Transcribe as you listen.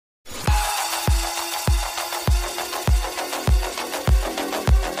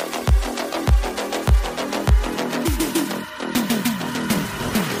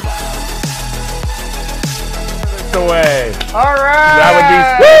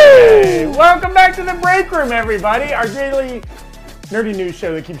welcome back to the Breakroom, everybody. Our daily nerdy news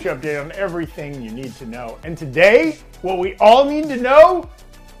show that keeps you updated on everything you need to know. And today, what we all need to know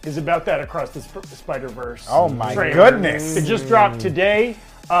is about that Across the Spider-Verse. Oh my trailer. goodness. It just dropped today.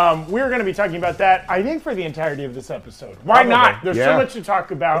 We're going to be talking about that, I think, for the entirety of this episode. Why Probably. not? There's so much to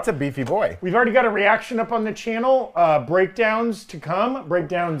talk about. It's a beefy boy. We've already got a reaction up on the channel. Breakdowns to come.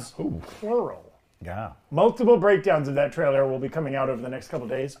 Breakdowns, plural. Yeah. Multiple breakdowns of that trailer will be coming out over the next couple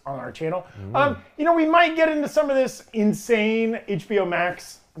days on our channel. You know, we might get into some of this insane HBO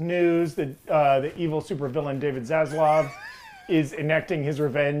Max news that the evil supervillain David Zaslav is enacting his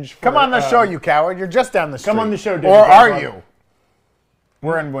revenge. Come on the show, you coward. You're just down the street. Come on the show, David Or are Zaslav. you?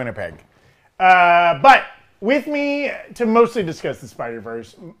 We're in Winnipeg. But with me to mostly discuss the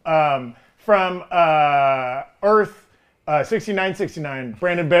Spider-Verse, from Earth 6969,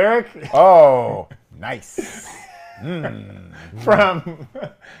 Brandon Barrick. Oh, nice. From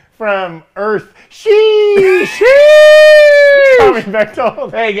Earth, Tommy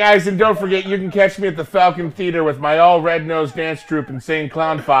Bechtold. Hey guys, and don't forget, you can catch me at the Falcon Theater with my all red-nosed dance troupe, Insane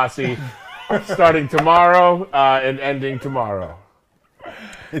Clown Posse, starting tomorrow and ending tomorrow.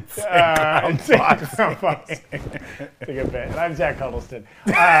 It's a good bit. And I'm Zach Huddleston.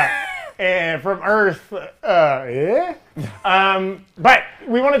 And from Earth, but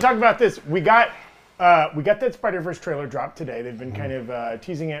we want to talk about this. We got that Spider-Verse trailer dropped today. They've been kind of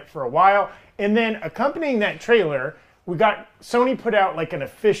teasing it for a while. And then accompanying that trailer, we got Sony put out like an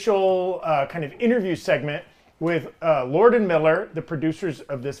official kind of interview segment with Lord and Miller, the producers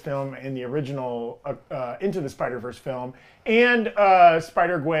of this film and the original Into the Spider-Verse film, and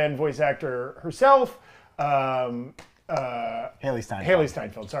Spider-Gwen voice actor herself, Haley Steinfeld. Haley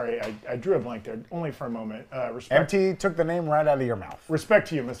Steinfeld. Sorry, I drew a blank there, only for a moment. Respect. MT took the name right out of your mouth. Respect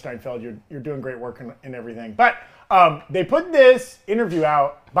to you, Miss Steinfeld. You're doing great work and everything. But they put this interview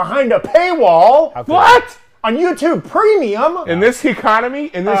out behind a paywall. What? On YouTube Premium. In this economy?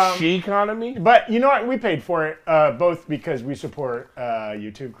 In this she-economy? But you know what? We paid for it, both because we support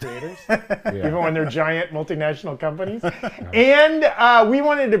YouTube creators, even when they're giant multinational companies. And we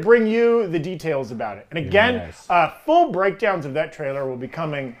wanted to bring you the details about it. And again, full breakdowns of that trailer will be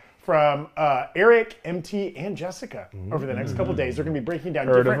coming from Eric, MT, and Jessica over the next couple days. They're going to be breaking down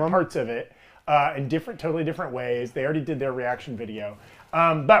different parts of it in totally different ways. They already did their reaction video.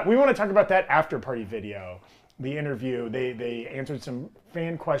 But we want to talk about that after-party video, the interview. They answered some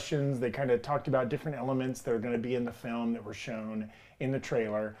fan questions. They kind of talked about different elements that are going to be in the film that were shown in the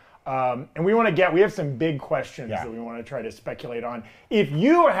trailer. And we have some big questions that we want to try to speculate on. If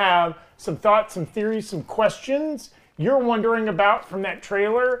you have some thoughts, some theories, some questions you're wondering about from that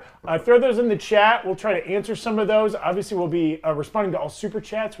trailer, throw those in the chat. We'll try to answer some of those. Obviously, we'll be responding to all super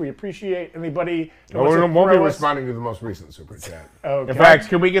chats. We appreciate anybody. We won't be responding to the most recent super chat. Okay. In fact,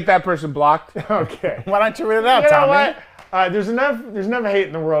 can we get that person blocked? Okay. Why don't you read it out, You know Tommy? what? There's enough hate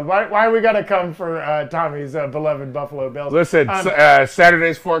in the world. Why we got to come for Tommy's beloved Buffalo Bills? Listen,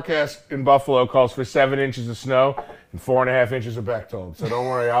 Saturday's forecast in Buffalo calls for 7 inches of snow and 4.5 inches of Bechtold. So don't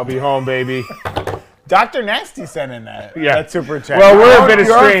worry, I'll be home, baby. Dr. Nasty sent in that super chat. Well, we're a bit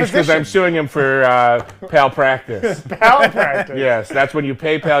estranged because I'm suing him for pal practice. Pal practice. Yes, that's when you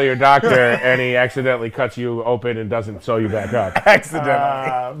PayPal your doctor and he accidentally cuts you open and doesn't sew you back up.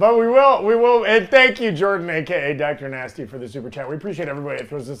 Accidentally. But we will, and thank you, Jordan, a.k.a. Dr. Nasty, for the super chat. We appreciate everybody that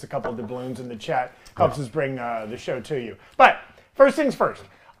throws us a couple of doubloons in the chat. Helps us bring the show to you. But first things first.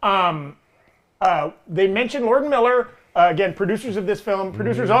 They mentioned Lord and Miller. Again, producers of this film.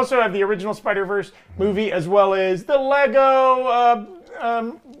 Producers also have the original Spider-Verse movie, as well as the Lego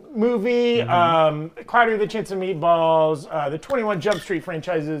movie, Cloudy with a Chance of Meatballs, the 21 Jump Street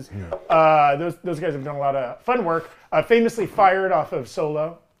franchises. Those guys have done a lot of fun work. Famously fired off of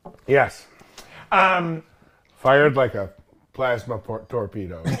Solo. Yes. Fired like a plasma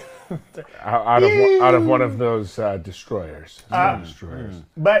torpedo out of one of those destroyers.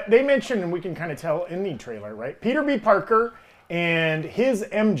 But they mentioned, and we can kind of tell in the trailer, right? Peter B. Parker and his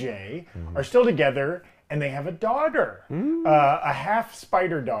MJ are still together, and they have a daughter, a half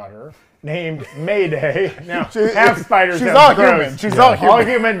spider daughter named Mayday. Now, half spider. She's all human. She's all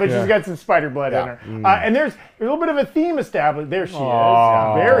human, but she's got some spider blood in her. And there's a little bit of a theme established. There she is.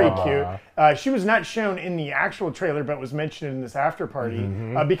 Very cute. She was not shown in the actual trailer, but was mentioned in this after party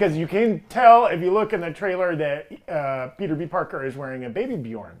because you can tell if you look in the trailer that Peter B. Parker is wearing a baby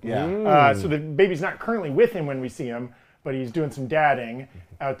Bjorn. So the baby's not currently with him when we see him, but he's doing some dadding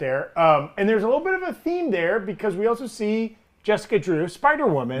out there. And there's a little bit of a theme there because we also see Jessica Drew,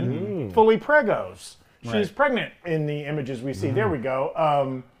 Spider-Woman, fully pregos. She's pregnant in the images we see. There we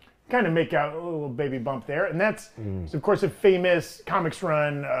go. kind of make out a little baby bump there. And that's, of course, a famous comics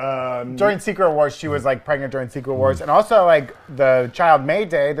run. During Secret Wars, she was like pregnant during Secret Wars. And also like the child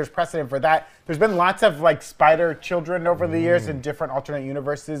Mayday, there's precedent for that. There's been lots of like spider children over the years in different alternate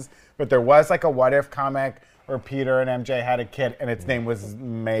universes. But there was like a What If comic where Peter and MJ had a kid and its name was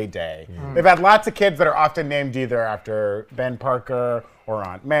Mayday. They've had lots of kids that are often named either after Ben Parker or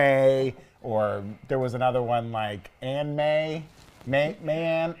Aunt May, or there was another one like Anne May.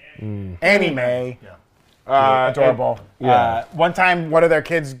 Annie Mae. Adorable. One time, one of their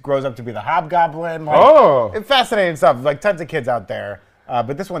kids grows up to be the Hobgoblin. It's fascinating stuff. Like tons of kids out there.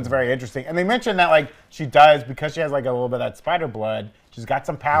 But this one's very interesting. And they mentioned that like she does, because she has like a little bit of that spider blood, she's got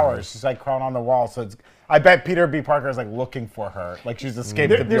some powers. She's like crawling on the wall. So I bet Peter B. Parker is like looking for her. Like she's escaped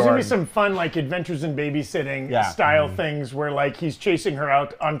the Bjorn. There's gonna be some fun like Adventures in Babysitting style things where like he's chasing her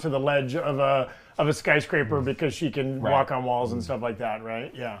out onto the ledge of a skyscraper because she can walk on walls and stuff like that,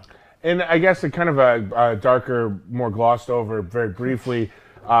 right? Yeah. And I guess a kind of a darker, more glossed over, very briefly,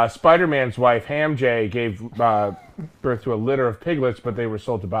 Spider-Man's wife, Ham J, gave birth to a litter of piglets, but they were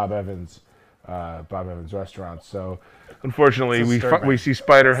sold to Bob Evans restaurant. So, unfortunately, we see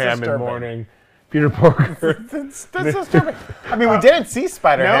Spider-Ham in mourning. Peter Parker. That's disturbing. I mean, we didn't see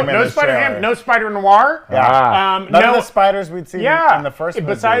Spider-Ham in this trailer. Spider-Ham, no Spider-Noir. Yeah. None of the spiders we'd seen in the first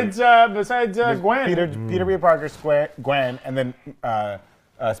movie. Besides Gwen. Peter B. Parker's Gwen, and then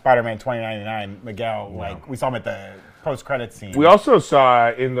Spider-Man 2099, Miguel. Like we saw him at the post-credits scene. We also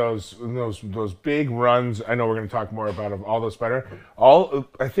saw in those big runs. I know we're going to talk more about all those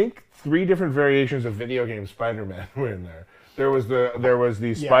I think 3 different variations of video game Spider-Man were in there. There was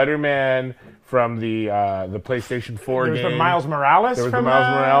the Spider-Man from the PlayStation 4 game. There was the Miles Morales. There was the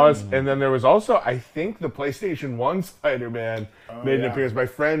Miles Morales, and then there was also, I think, the PlayStation 1 Spider-Man made an appearance. My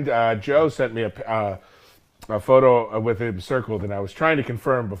friend Joe sent me a photo with it circled, and I was trying to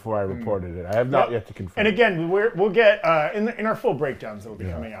confirm before I reported it. I have not yet to confirm. And again, we'll get in our full breakdowns that will be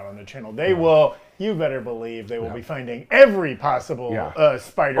coming out on the channel. They will. You better believe they will be finding every possible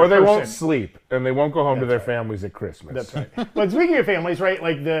spider. Or they won't sleep, and they won't go home to their families at Christmas. That's right. But speaking of families, right?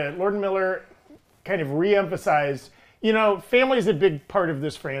 Like the Lord and Miller kind of re-emphasized. You know, family is a big part of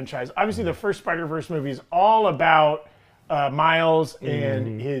this franchise. Obviously, the first Spider-Verse movie is all about Miles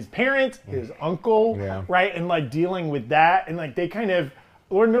and his parents, his uncle, right? And like dealing with that. And like they kind of,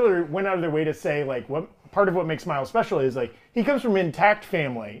 Lord Miller went out of their way to say like what part of what makes Miles special is like he comes from an intact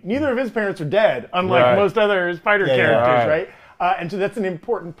family. Neither of his parents are dead, unlike most other Spider characters, right? And so that's an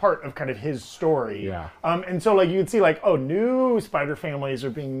important part of kind of his story. Yeah. And so like you would see like, oh, new Spider families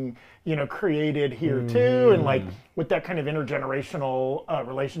are being, created here too. And like with that kind of intergenerational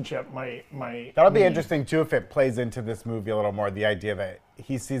relationship That'll be interesting too if it plays into this movie a little more, the idea that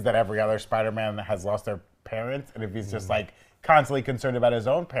he sees that every other Spider-Man has lost their parents, and if he's just like constantly concerned about his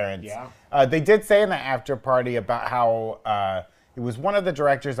own parents. Yeah. They did say in the after party about how it was one of the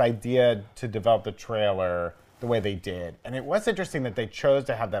director's idea to develop the trailer the way they did. And it was interesting that they chose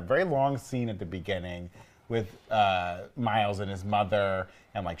to have that very long scene at the beginning with Miles and his mother,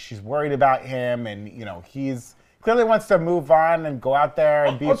 and like she's worried about him, and he's clearly wants to move on and go out there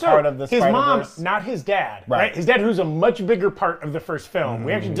and be a part of the Spider-Verse. His mom, not his dad, right? His dad, who's a much bigger part of the first film.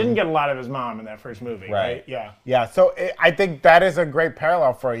 We actually didn't get a lot of his mom in that first movie, right? Yeah. Yeah, so I think that is a great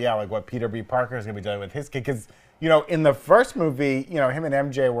parallel for, like what Peter B. Parker is going to be doing with his kid, because in the first movie, him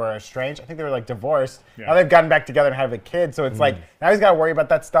and MJ were estranged. I think they were like divorced. Yeah. Now they've gotten back together and have a kid. So it's like, now he's got to worry about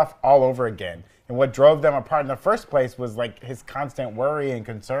that stuff all over again. And what drove them apart in the first place was like his constant worry and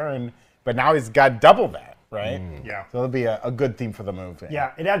concern. But now he's got double that, right? Yeah. So it'll be a good theme for the movie.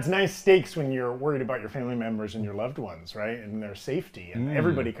 Yeah, it adds nice stakes when you're worried about your family members and your loved ones, right? And their safety. And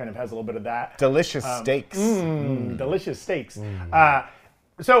everybody kind of has a little bit of that. Delicious steaks. Delicious steaks.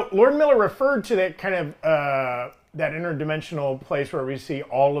 So Lord Miller referred to that kind of that interdimensional place where we see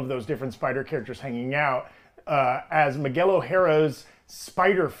all of those different spider characters hanging out as Miguel O'Hara's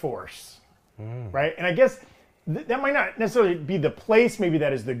Spider Force, right? And I guess that might not necessarily be the place. Maybe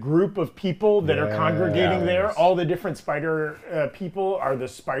that is the group of people that are congregating there. All the different spider people are the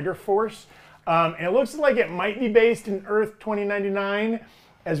Spider Force. And it looks like it might be based in Earth 2099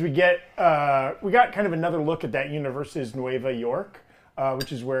 as we got kind of another look at that universe's Nueva York.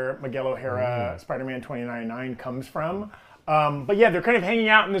 Which is where Miguel O'Hara, Spider-Man 2099 comes from. But yeah, they're kind of hanging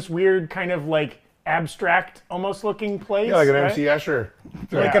out in this weird kind of like abstract, almost looking place. Yeah, like an MC Escher.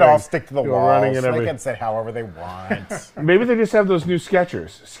 They could all stick to the walls. They can sit however they want. Maybe they just have those new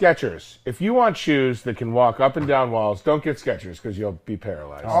Skechers. If you want shoes that can walk up and down walls, don't get Skechers because you'll be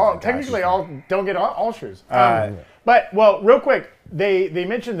paralyzed. Don't get all shoes. But, well, real quick, they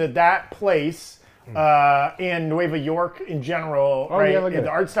mentioned that place and Nueva York in general. Right? yeah, look at The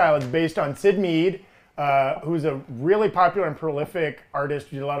it. art style is based on Sid Mead, who's a really popular and prolific artist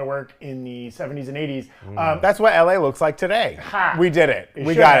who did a lot of work in the 70s and 80s. That's what LA looks like today. Ha. We did it.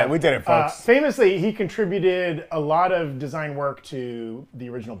 We should got have. it. We did it, folks. Famously, he contributed a lot of design work to the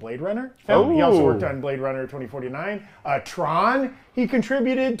original Blade Runner film. He also Oh. worked on Blade Runner 2049. Tron, he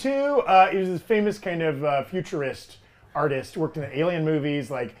contributed to. He was this famous kind of futurist artist, worked in the Alien movies.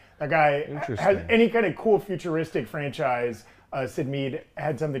 Like, that guy has Interesting. any kind of cool futuristic franchise, Sid Mead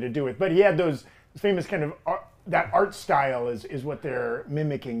had something to do with. But he had those famous kind of that art style is what they're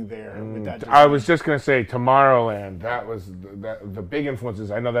mimicking there with that design. I was just gonna say Tomorrowland. That was the big influences.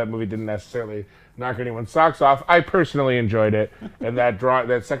 I know that movie didn't necessarily knock anyone's socks off. I personally enjoyed it, and that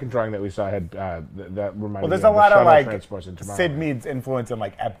second drawing that we saw had that reminded Well, there's me a of lot the of shuttle like transports in Tomorrowland. Sid Mead's influence in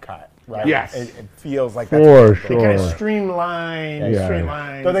like Epcot, right? Yes. It feels like that's For what sure. kind of streamlined, Yeah. straight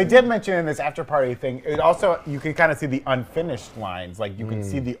lines. So they did mention in this after party thing, it also, you can kind of see the unfinished lines. Like you can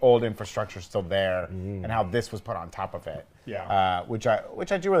see the old infrastructure still there and how this was put on top of it. Yeah. Which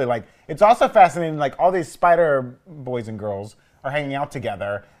I do really like. It's also fascinating, like all these spider boys and girls are hanging out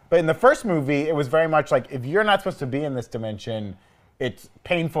together. But in the first movie, it was very much like, if you're not supposed to be in this dimension, it's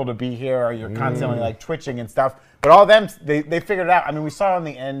painful to be here, or you're constantly like twitching and stuff. But all of them, they figured it out. I mean, we saw in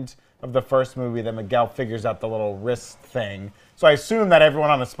the end of the first movie that Miguel figures out the little wrist thing. So I assume that everyone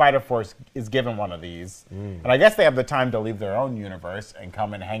on the Spider Force is given one of these. And I guess they have the time to leave their own universe and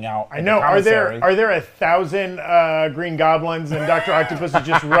come and hang out. I know. Are there 1,000 Green Goblins and Dr. Octopus is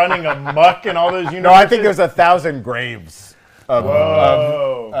just running amok in all those universes? No, I think there's 1,000 graves.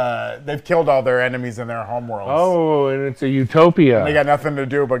 Whoa. They've killed all their enemies in their homeworlds. Oh, and it's a utopia. They got nothing to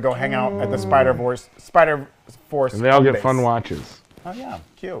do but go hang out at the Spider Force. And they all get base. fun watches. Oh yeah,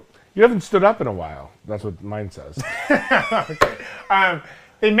 cute. You haven't stood up in a while. That's what mine says.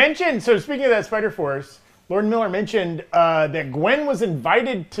 They mentioned, so speaking of that Spider Force, Lord Miller mentioned that Gwen was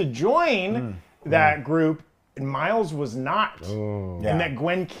invited to join that group, and Miles was not. Yeah. And that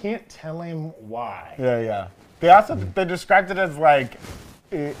Gwen can't tell him why. Yeah. They described it as like,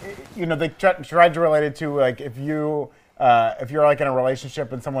 you know, they tried to relate it to like if you're like in a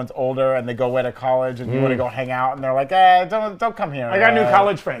relationship and someone's older and they go away to college and you want to go hang out and they're like, don't come here. I got new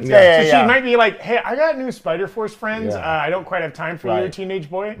college friends. Yeah. So she might be like, hey, I got new Spider Force friends. Yeah. I don't quite have time for you, Right.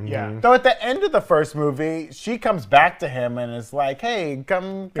 teenage boy. Yeah. Though at the end of the first movie, she comes back to him and is like, hey,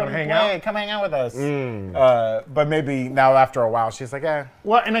 come hang out? Come hang out with us. But maybe now after a while, she's like,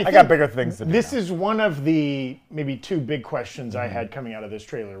 Well, and I got think bigger things to do This now. is one of the maybe two big questions I had coming out of this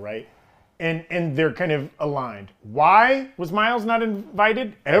trailer, right? And they're kind of aligned. Why was Miles not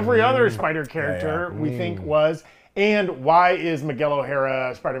invited? Every other Spider character we think was. And why is Miguel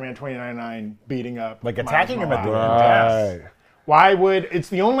O'Hara, Spider-Man 2099, beating up? Like Miles attacking him at the Morales? end. Right. Why would it's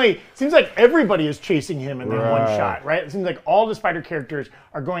the only? Seems like everybody is chasing him in that one shot, right? It seems like all the Spider characters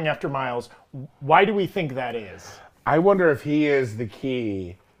are going after Miles. Why do we think that is? I wonder if he is the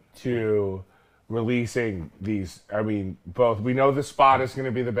key to releasing these. I mean, both. We know the Spot is going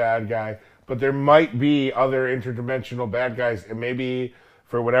to be the bad guy, but there might be other interdimensional bad guys, and maybe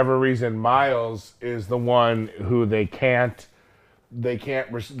for whatever reason, Miles is the one who they can't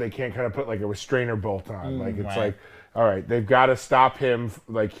kind of put like a restrainer bolt on. Like it's right. like, all right, they've got to stop him.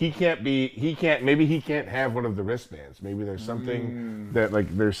 Like maybe he can't have one of the wristbands. Maybe there's something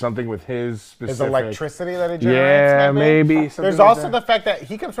there's something with his specific. There's electricity that it generates. Yeah, maybe. something There's like also that. the fact that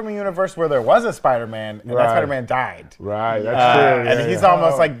he comes from a universe where there was a Spider-Man, and that Right. Spider-Man died. Right, that's true. And yeah, he's yeah.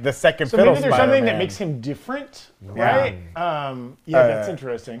 almost like the second So fiddle maybe there's something that Spider-Man. makes him different, right? That's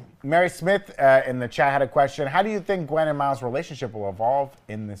interesting. Mary Smith in the chat had a question. How do you think Gwen and Miles' relationship will evolve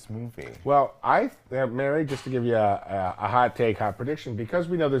in this movie? Well, Mary, just to give you a hot take, hot prediction, because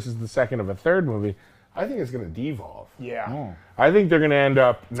we know this is the second of a third movie, I think it's going to devolve. Yeah. I think they're going to end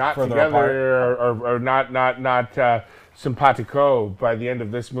up not Further together or not simpatico by the end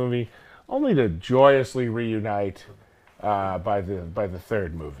of this movie, only to joyously reunite by the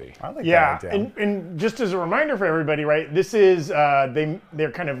third movie. I like Yeah, that idea. and just as a reminder for everybody, right? This is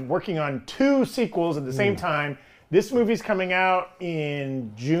they're kind of working on two sequels at the same time. This movie's coming out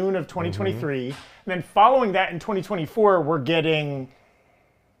in June of 2023, and then following that in 2024, we're getting,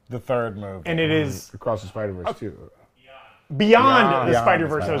 The third movie. and it is Across the Spider-Verse too. beyond the Beyond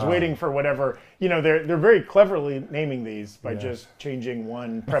Spider-Verse. the I was waiting for whatever. They're very cleverly naming these by just changing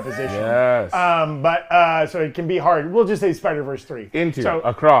one preposition. Yes. So it can be hard. We'll just say Spider-Verse 3.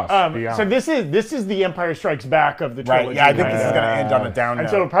 Across, beyond. So this is the Empire Strikes Back of the trilogy. Right, yeah, I think right? this is going to end on a down And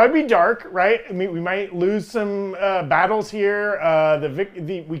note. so it'll probably be dark, right? I mean, we might lose some battles here.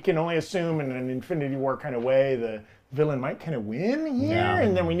 We can only assume in an Infinity War kind of way the villain might kind of win here, Yeah.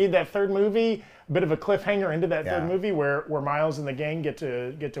 and then we need that third movie, a bit of a cliffhanger into that third Yeah. movie where Miles and the gang get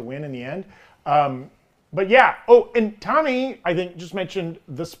to win in the end. But yeah, and Tommy, I think, just mentioned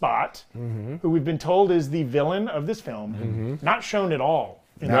The Spot, who we've been told is the villain of this film, not shown at all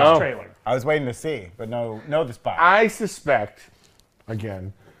in No. this trailer. I was waiting to see, but no, the spot. I suspect,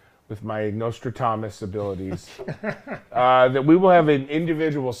 again, with my Nostradamus abilities, that we will have an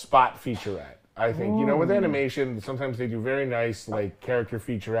individual Spot featurette. I think, with animation, sometimes they do very nice, like, character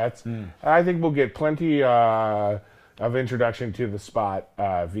featurettes. I think we'll get plenty of introduction to the Spot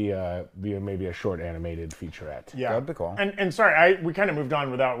via maybe a short animated featurette. Yeah, That'd be cool. And sorry, we kind of moved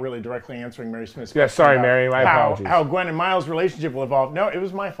on without really directly answering Mary Smith's Yeah, question sorry, about Mary, my apologies. How Gwen and Miles' relationship will evolve. No, it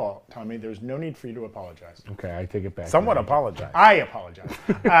was my fault, Tommy. There's no need for you to apologize. Okay, I take it back. Someone Mary. apologize. I apologize.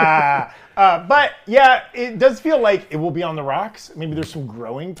 But yeah, it does feel like it will be on the rocks. Maybe there's some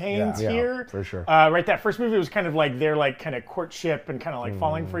growing pains Yeah, here. for sure. Right, that first movie was kind of like their like kind of courtship and kind of like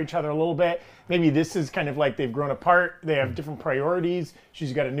falling for each other a little bit. Maybe this is kind of like they've grown apart. They have different priorities.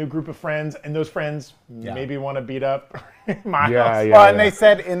 She's got a new group of friends, and those friends maybe want to beat up Miles. Yeah, yeah. Well, and they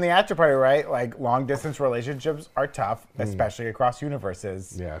said in the after party, right? Like long distance relationships are tough, especially across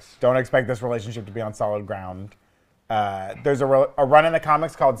universes. Yes. Don't expect this relationship to be on solid ground. There's a run in the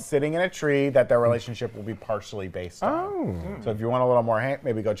comics called "Sitting in a Tree" that their relationship will be partially based on. So if you want a little more hint,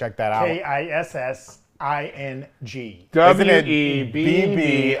 maybe go check that out. KISSING.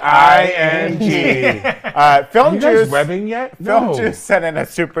 WEBBING. Film You guys Juice. webbing yet? Film No. Juice sent in a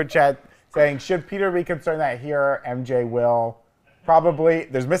super chat saying, "Should Peter be concerned that here MJ will probably?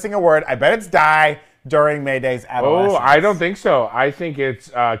 There's missing a word. I bet it's die during Mayday's adolescence." Oh, I don't think so. I think it's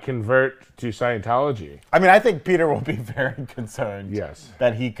convert to Scientology. I mean, I think Peter will be very concerned. Yes.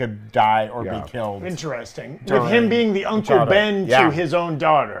 That he could die or Yeah. be killed. Interesting. With During him being the Uncle childhood. Ben Yeah. to his own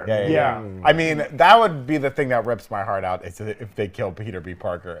daughter. Yeah. I mean, that would be the thing that rips my heart out is if they kill Peter B.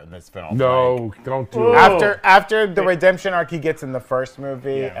 Parker in this film. Like, No, don't do Oh. it. after the redemption arc he gets in the first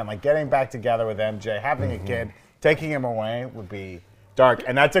movie Yeah. and like getting back together with MJ, having a kid, taking him away would be dark.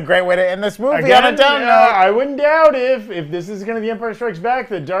 And that's a great way to end this movie Again, on a down note. I wouldn't doubt if this is going to be Empire Strikes Back,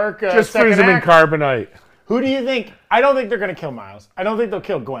 the dark Just second freeze him in act. carbonite. Who do you think? I don't think they're going to kill Miles. I don't think they'll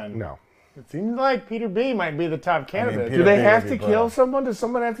kill Gwen. No. It seems like Peter B might be the top candidate. Peter Do they B have would to be kill brutal. someone? Does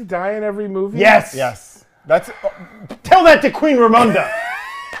someone have to die in every movie? Yes. Yes. That's Tell that to Queen Ramonda.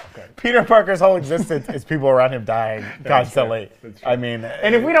 Peter Parker's whole existence is people around him dying constantly. I mean,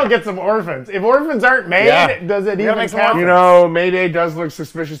 And if we don't get some orphans, if orphans aren't made, Yeah. does it We even gotta make some count? You know, Mayday does look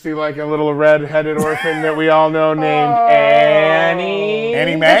suspiciously like a little red-headed orphan that we all know named Annie.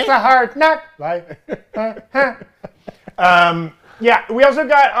 Annie Mae? It's a hard knock life. Yeah, we also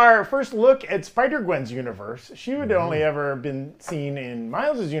got our first look at Spider-Gwen's universe. She would only ever been seen in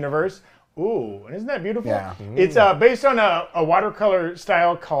Miles' universe. Ooh, and isn't that beautiful? Yeah. It's based on a watercolor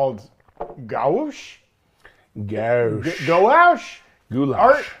style called gouache. Gouache. Gouache? Goulash.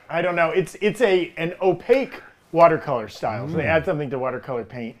 Art? I don't know. It's an opaque watercolor style. So they add something to watercolor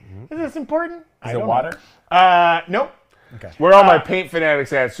paint. Is this important? is it water? Nope. Where all my paint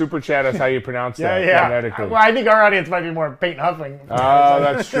fanatics at? Super chat us how you pronounce Yeah, that yeah. phonetically. Well, I think our audience might be more paint huffing. Oh,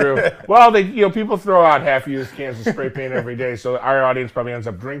 that's true. Well, people throw out half-used cans of spray paint every day, so our audience probably ends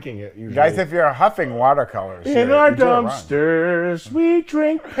up drinking it. Usually. Guys, if you're huffing watercolors, in our dumpsters, we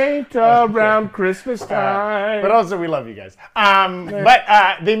drink paint around Christmas time. But also, we love you guys. But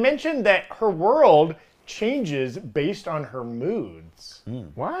they mentioned that her world changes based on her moods.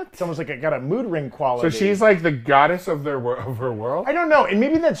 What? It's almost like it got a mood ring quality. So she's like the goddess of her world? I don't know, and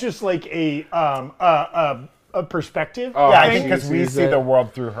maybe that's just like a perspective. Oh, Yeah, I she think because we sees see it. the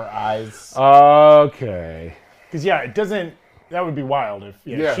world through her eyes. Okay. Because it doesn't. That would be wild if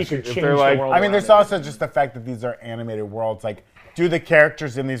Yeah, she could if change they're the like- world. I mean, around there's it. also just the fact that these are animated worlds. Like, do the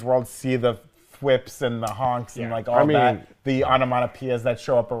characters in these worlds see the whips and the honks and Yeah. like all I mean- that, the onomatopoeias that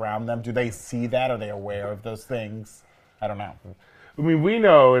show up around them? Do they see that? Are they aware of those things? I don't know. I mean, we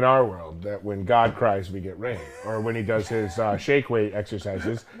know in our world that when God cries, we get rain. Or when he does his shake weight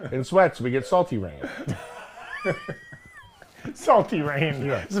exercises and sweats, we get salty rain. salty rain,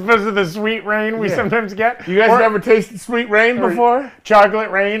 as opposed to the sweet rain we sometimes get. You guys Or never tasted sweet rain before? chocolate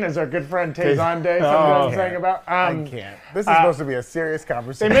rain, as our good friend Tazon Day sometimes sang about. I can't. This is supposed to be a serious They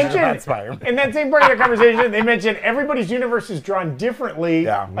conversation about mentioned Spider-Man. in that same part of the conversation, they mentioned everybody's universe is drawn differently,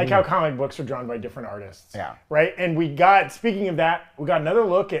 Yeah. like how comic books are drawn by different artists. Yeah. Right? And speaking of that, we got another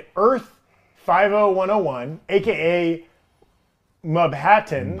look at Earth 50101, aka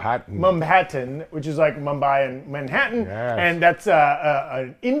Mumhattan, which is like Mumbai and Manhattan, Yes. and that's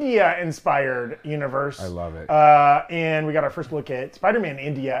an India-inspired universe. I love it. And we got our first look at Spider-Man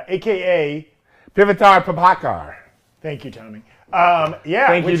India, aka Pivotar Papakar. Thank you, Tommy. Yeah.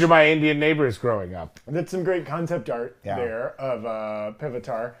 Thank you to my Indian neighbors growing up. That's some great concept art there of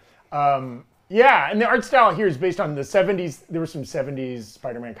Pivotar. Yeah, and the art style here is based on the 70s. There were some 70s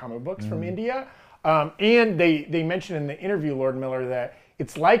Spider-Man comic books from India. And they mentioned in the interview, Lord Miller, that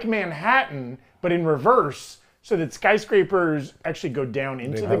it's like Manhattan, but in reverse, so that skyscrapers actually go down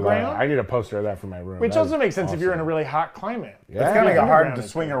into the ground. I need a poster of that for my room. Which also makes sense if you're in a really hot climate. Yeah. It's gonna make it hard to Underground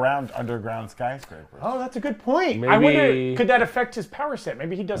swing around underground skyscrapers. Oh, that's a good point. Maybe- I wonder, could that affect his power set?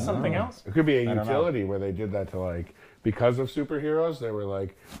 Maybe he does something else. It could be a don't know. utility where they did that to like, because of superheroes, they were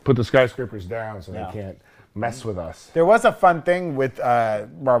like, put the skyscrapers down so they can't mess with us. There was a fun thing with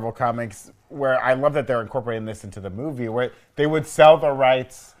Marvel Comics where I love that they're incorporating this into the movie, where they would sell the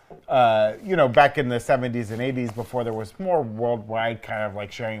rights, back in the 70s and 80s before there was more worldwide kind of like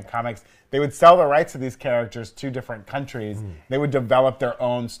sharing comics. They would sell the rights to these characters to different countries. They would develop their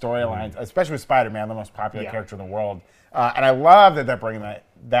own storylines, especially with Spider-Man, the most popular character in the world. And I love that they're bringing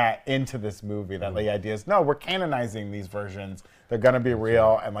that into this movie. That the idea is, no, we're canonizing these versions. They're going to be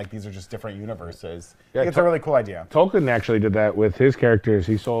real, and like these are just different universes. I think it's a really cool idea. Tolkien actually did that with his characters.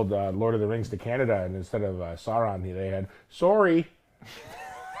 He sold Lord of the Rings to Canada, and instead of Sauron, they had Sorry.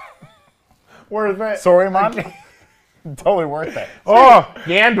 Worth it. Sorry, man. Totally worth it. Oh,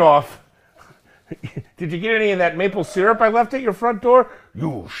 Gandalf. Did you get any of that maple syrup I left at your front door?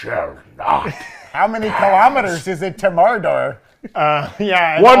 You shall not. How many kilometers is it to Mordor?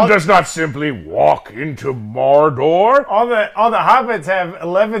 Yeah. and One does not simply walk into Mordor. All the hobbits have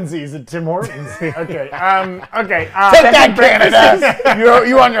 11sies at Tim Hortons. Okay. Okay. Take that, Canada!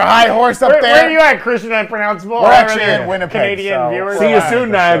 you on your high horse up there? Where are you at, Christian Unpronounceable? We're actually in Winnipeg. Canadian so viewers. See you we're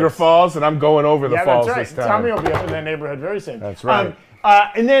soon, Niagara Falls, and I'm going over the Yeah, falls that's this right. time. Tommy will be up in that neighborhood very soon. That's right.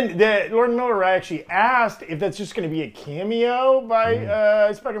 And then Lord Miller actually asked if that's just going to be a cameo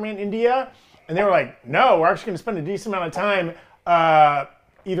by Spider-Man India, and they were like, "No, we're actually going to spend a decent amount of time."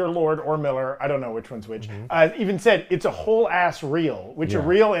 Either Lord or Miller, I don't know which one's which, even said it's a whole ass reel, which a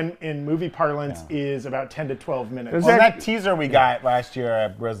reel in movie parlance is about 10 to 12 minutes. Well, that teaser we got last year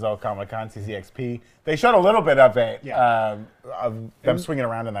at Brazil Comic Con, CCXP, they showed a little bit of it, of them swinging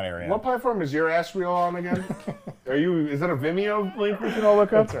around in that area. What platform is your ass reel on again? Is that a Vimeo link we can all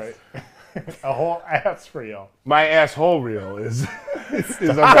look up? That's right. A whole ass reel. My asshole reel is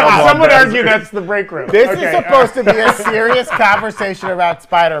Some would argue that's the Breakroom. This is supposed to be a serious conversation about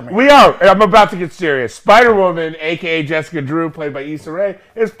Spider-Man. We are. I'm about to get serious. Spider-Woman, a.k.a. Jessica Drew, played by Issa Rae,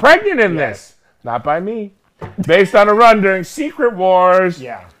 is pregnant in this. Not by me. Based on a run during Secret Wars.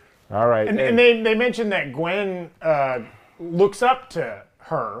 Yeah. All right. And they mentioned that Gwen looks up to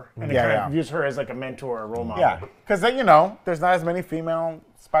her and kind of views her as like a mentor or role model. Yeah, because there's not as many female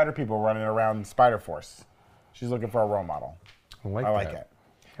spider people running around Spider-Force. She's looking for a role model. I like that.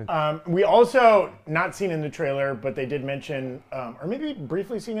 it. We also, not seen in the trailer, but they did mention, or maybe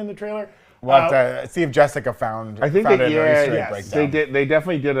briefly seen in the trailer. We'll have to see if Jessica found. I think found that, it in her Easter egg yes. breakdown. They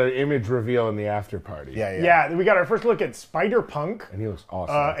definitely did an image reveal in the after party. Yeah, we got our first look at Spider-Punk, And he looks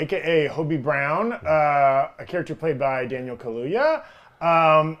awesome. a.k.a. Hobie Brown, a character played by Daniel Kaluuya.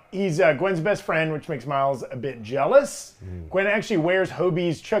 He's Gwen's best friend, which makes Miles a bit jealous. Gwen actually wears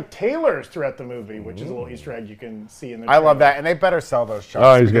Hobie's Chuck Taylors throughout the movie, which is a little Easter egg you can see in the I love that, and they better sell those Chucks. Oh,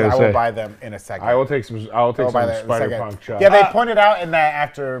 I was because gonna I will say. buy them in a second. I will take some buy that in a Spider-Punk second. shots. Yeah, they pointed out in that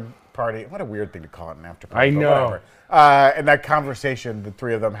after party. What a weird thing to call it an after party. I but know. whatever. In that conversation the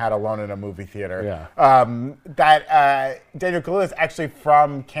three of them had alone in a movie theater. Yeah. That Daniel Kaluuya is actually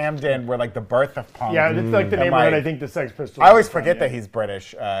from Camden, where like the birth of punk. Yeah, it's like the And, neighborhood like, I think the Sex Pistols. I always are from, forget yeah. that he's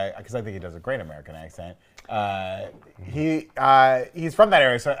British because I think he does a great American accent. He's from that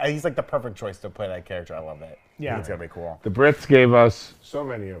area, so he's like the perfect choice to play that character. I love it. Yeah. I think it's gonna be cool. The Brits gave us so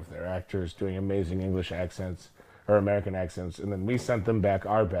many of their actors doing amazing English accents or American accents, and then we sent them back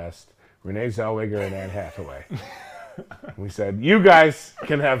our best, Renee Zellweger and Anne Hathaway. We said, you guys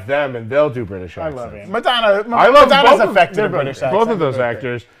can have them, and they'll do British accents. love Anne. I love Madonna's both of- effective they're in British both- accent. Both of those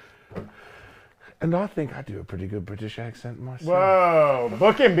actors. And I think I do a pretty good British accent myself. Whoa,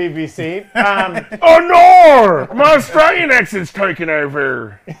 book him, BBC. Oh no! My Australian accent's taking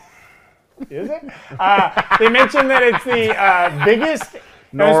over. Is it? They mentioned that it's the biggest.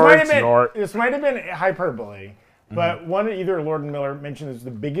 This might have been hyperbole, but either Lord and Miller mentioned it's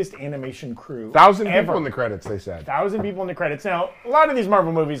the biggest animation crew. 1,000 ever. people in the credits, they said. 1,000 people in the credits. Now, a lot of these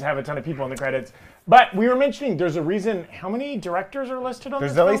Marvel movies have a ton of people in the credits, but we were mentioning there's a reason. How many directors are listed on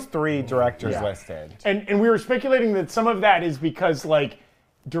There's this at film? least 3 directors listed. And we were speculating that some of that is because like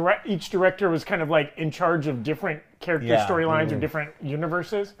each director was kind of like in charge of different character storylines or different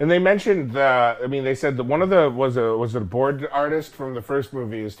universes. And they mentioned they said that one of was a board artist from the first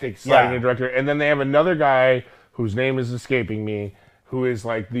movie is sliding a director, and then they have another guy whose name is escaping me, who is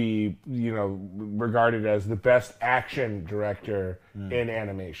like the, regarded as the best action director in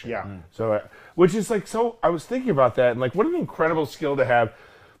animation. Yeah. So, which is like, so I was thinking about that and like, what an incredible skill to have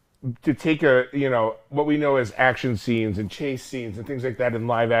to take what we know as action scenes and chase scenes and things like that in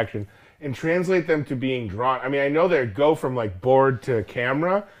live action and translate them to being drawn. I mean, I know they go from like board to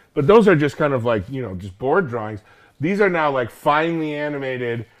camera, but those are just kind of like, just board drawings. These are now like finely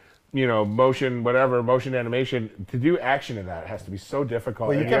animated, motion animation. To do action in that has to be so difficult.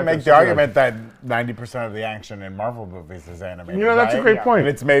 Well, you And can have make to the argument that 90% of the action in Marvel movies is animated. that's a right? great point. And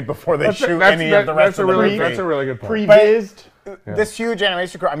it's made before they shoot That's any of the rest of the movie. That's a really good point. Pre-vised. This huge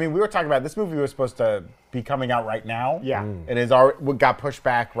animation crew. I mean, we were talking about this movie was supposed to be coming out right now. Yeah. It is already got pushed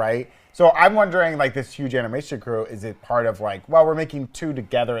back, right? So I'm wondering, like, this huge animation crew, is it part of like, well, we're making two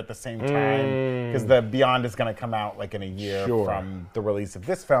together at the same time because the Beyond is going to come out like in a year from the release of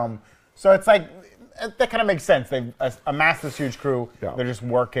this film. So it's like that kind of makes sense. They've amassed this huge crew. Yeah. They're just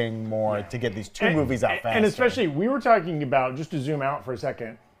working more to get these two movies out faster. And especially, we were talking about, just to zoom out for a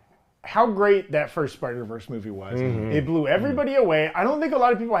second, how great that first Spider-Verse movie was. It blew everybody away. I don't think a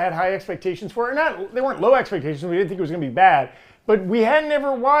lot of people had high expectations for it. They weren't low expectations. We didn't think it was going to be bad. But we had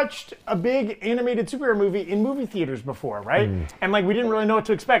never watched a big animated superhero movie in movie theaters before, right? And like we didn't really know what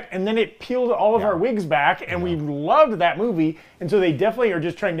to expect. And then it peeled all of our wigs back, and we loved that movie. And so they definitely are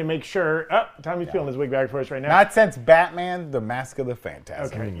just trying to make sure. Oh, Tommy's peeling his wig back for us right now. Not since Batman: The Mask of the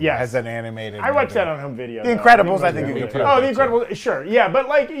Phantasm. Okay. Yes. Has an animated. I watched that on home video. The Incredibles, I think you could put. Oh, The Incredibles, sure, yeah, but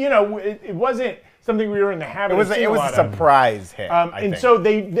like it wasn't something we were in the habit of seeing. It was a surprise hit. And so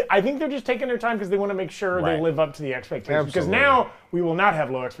I think they're just taking their time because they want to make sure they live up to the expectations. Because now we will not have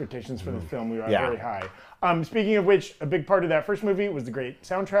low expectations for the film. We are very high. Speaking of which, a big part of that first movie was the great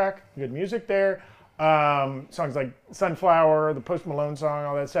soundtrack, good music there. Songs like Sunflower, the Post Malone song,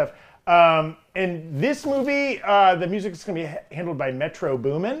 all that stuff. In this movie, the music is going to be handled by Metro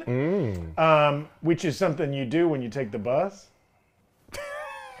Boomin, which is something you do when you take the bus.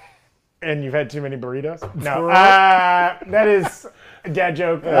 And you've had too many burritos? No. That is a dad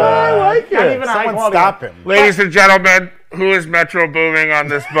joke. I like it. Not even a high Someone quality. stop him. Ladies and gentlemen, who is Metro Booming on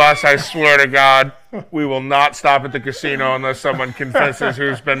this bus? I swear to God, we will not stop at the casino unless someone confesses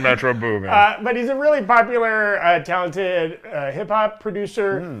who's been Metro Booming. But he's a really popular, talented hip hop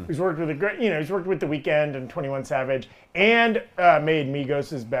producer who's worked with he's worked with The Weeknd and 21 Savage, and made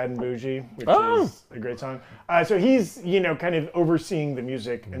Migos' "Bad and Bougie," which is a great song. So he's kind of overseeing the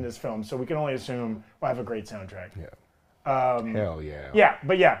music in this film. So we can only assume we'll have a great soundtrack. Yeah. Hell yeah. Yeah,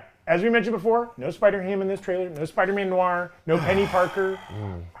 but yeah. As we mentioned before, no Spider-Ham in this trailer, no Spider-Man Noir, no Penny Parker.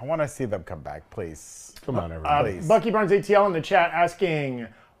 I want to see them come back, please. Come on, everybody. Please. Bucky Barnes ATL in the chat asking,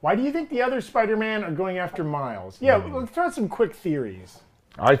 why do you think the other Spider-Man are going after Miles? Yeah, let's throw out some quick theories.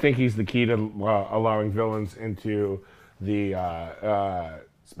 I think he's the key to allowing villains into the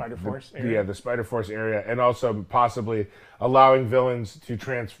Spider-Force area? the Spider-Force area, and also possibly allowing villains to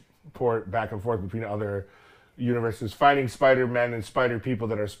transport back and forth between other universes, finding Spider-Men and Spider-People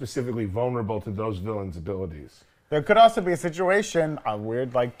that are specifically vulnerable to those villains' abilities. There could also be a situation, a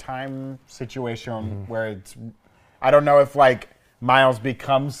weird like time situation where it's, I don't know if like Miles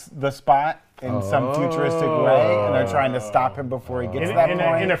becomes the Spot in some futuristic way, and they're trying to stop him before he gets to that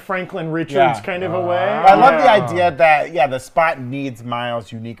point. In a Franklin Richards kind of a way. I love the idea that, the Spot needs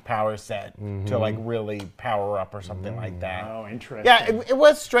Miles' unique power set to like really power up or something like that. Oh, interesting. Yeah, it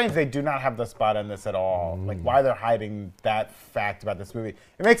was strange they do not have the Spot in this at all. Like, why they're hiding that fact about this movie.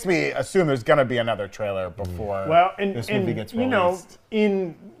 It makes me assume there's going to be another trailer before this movie gets released.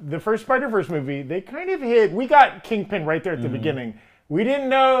 In the first Spider-Verse movie, they kind of we got Kingpin right there at the beginning. We didn't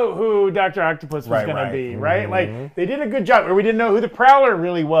know who Dr. Octopus was going to be, right? Like, they did a good job, or we didn't know who the Prowler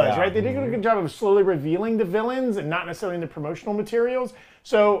really was, right? They did a good job of slowly revealing the villains and not necessarily in the promotional materials.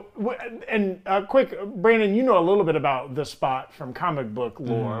 So, quick, Brandon, you know a little bit about the Spot from comic book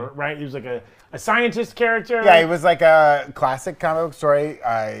lore, right? He was like a scientist character. Yeah, he was like a classic comic book story.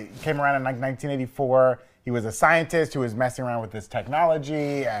 He came around in like 1984. He was a scientist who was messing around with this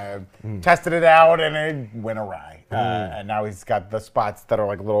technology, tested it out, and it went awry. And now he's got the spots that are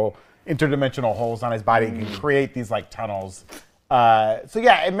like little interdimensional holes on his body. He can create these like tunnels. So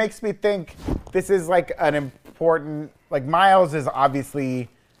yeah, it makes me think this is like an important, like Miles is obviously,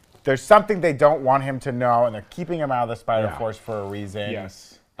 there's something they don't want him to know, and they're keeping him out of the Spider-Force for a reason.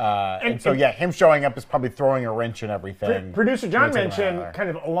 Yes. And so him showing up is probably throwing a wrench in everything. Producer John mentioned, kind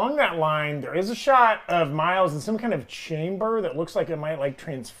of along that line, there is a shot of Miles in some kind of chamber that looks like it might like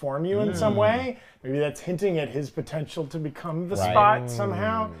transform you in some way. Maybe that's hinting at his potential to become the Spot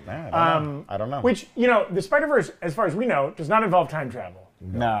somehow. I don't know. Which, the Spider-Verse, as far as we know, does not involve time travel.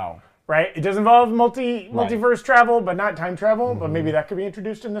 No. right? It does involve multiverse travel, but not time travel. But maybe that could be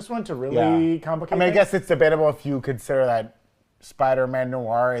introduced in this one to really complicate I mean, I things. guess it's debatable if you consider that Spider-Man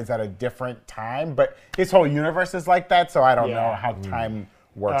Noir is at a different time, but his whole universe is like that, so I don't know how time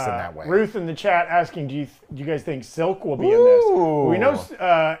works in that way. Ruth in the chat asking, do you guys think Silk will be in this? We know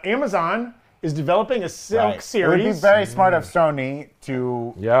Amazon is developing a Silk series. It would be very smart of Sony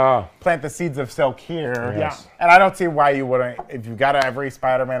to plant the seeds of Silk here. Yes. And I don't see why you wouldn't, if you got every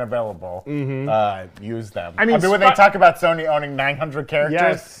Spider-Man available, use them. I mean when they talk about Sony owning 900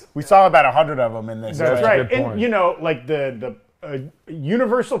 characters, we saw about 100 of them in this. That's right. And, you know, like the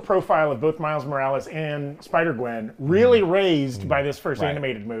universal profile of both Miles Morales and Spider-Gwen really raised by this first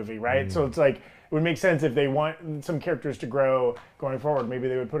animated movie, right? So it's like, it would make sense if they want some characters to grow going forward. Maybe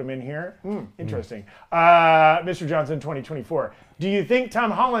they would put them in here. Interesting. Mr. Johnson, 2024. Do you think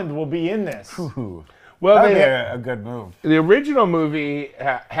Tom Holland will be in this? Well, Well, that'd be a good move. The original movie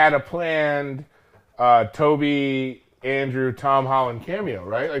had a planned Toby, Andrew, Tom Holland cameo,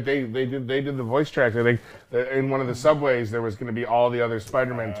 right? Like they did the voice tracks. I think in one of the subways there was going to be all the other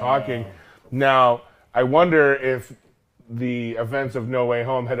Spider-Men talking. Now I wonder if the events of No Way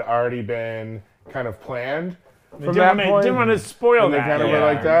Home had already been kind of planned from that point. Didn't want to spoil And they that. kind of were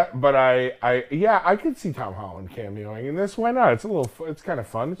like that, but I could see Tom Holland cameoing in this. Why not? It's kind of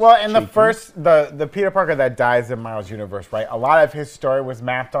fun. It's Well, in the cheeky. first, the Peter Parker that dies in Miles' universe, right? A lot of his story was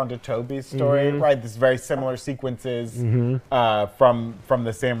mapped onto Tobey's story, right? This very similar sequences from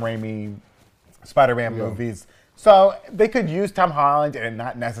the Sam Raimi Spider-Man movies. So they could use Tom Holland and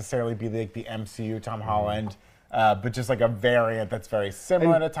not necessarily be like the MCU Tom Holland, but just like a variant that's very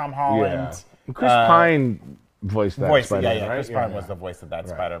similar to Tom Holland. Chris Pine voiced that Spider-Man, right? Chris Pine was the voice of that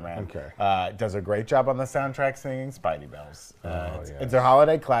Spider-Man. Okay. Does a great job on the soundtrack singing Spidey Bells. It's a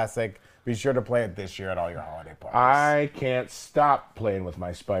holiday classic. Be sure to play it this year at all your holiday parties. I can't stop playing with my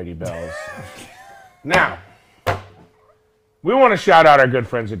Spidey bells. Now, we want to shout out our good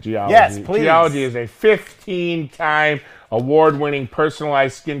friends at Geology. Yes, please. Geology is a 15-time award-winning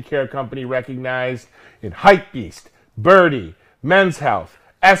personalized skincare company recognized in Hypebeast, Birdie, Men's Health,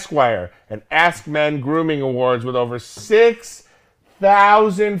 Esquire, and Ask Men Grooming Awards with over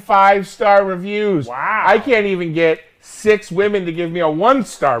 6,000 5-star reviews. Wow. I can't even get 6 women to give me a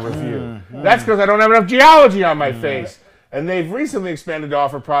 1-star review. That's because I don't have enough geology on my face. And they've recently expanded to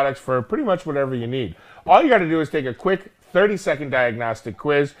offer products for pretty much whatever you need. All you got to do is take a quick 30-second diagnostic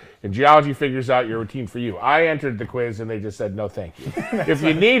quiz, and Geology figures out your routine for you. I entered the quiz, and they just said, no, thank you. If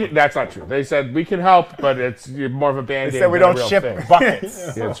you need, that's not true. They said, we can help, but it's more of a Band-Aid. They said we than a don't real ship thing.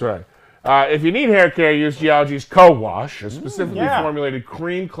 buckets. That's right. If you need hair care, use Geology's Co-Wash, a specifically formulated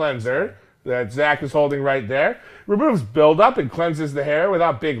cream cleanser that Zach is holding right there. Removes buildup and cleanses the hair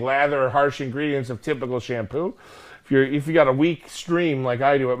without big lather or harsh ingredients of typical shampoo. If you got a weak stream like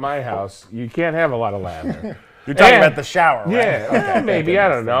I do at my house, you can't have a lot of lather. You're talking about the shower, right? Yeah, maybe, I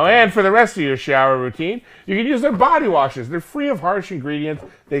don't know. And for the rest of your shower routine, you can use their body washes. They're free of harsh ingredients,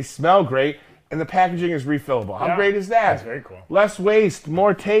 they smell great, and the packaging is refillable. How great is that? That's very cool. Less waste,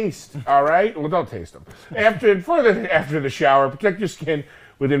 more taste, all right? Well, don't taste them. After the shower, protect your skin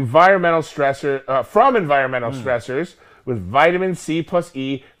with environmental stressors with vitamin C plus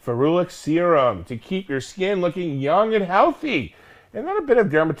E ferulic serum to keep your skin looking young and healthy. And then a bit of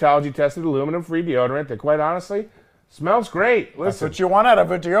dermatology-tested aluminum-free deodorant that, quite honestly, smells great. Listen, That's what you want out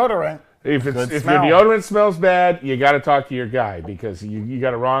of a deodorant. if your deodorant smells bad, you got to talk to your guy because you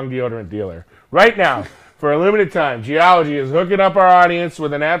got a wrong deodorant dealer. Right now, for a limited time, Geology is hooking up our audience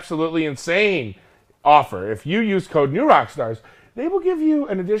with an absolutely insane offer. If you use code NewRockstars, they will give you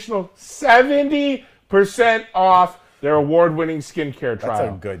an additional 70% off their award-winning skincare trial.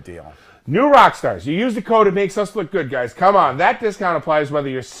 That's a good deal. New Rockstars. You use the code, it makes us look good, guys. Come on. That discount applies whether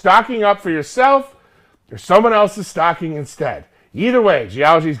you're stocking up for yourself or someone else is stocking instead. Either way,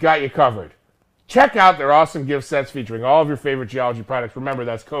 Geology's got you covered. Check out their awesome gift sets featuring all of your favorite Geology products. Remember,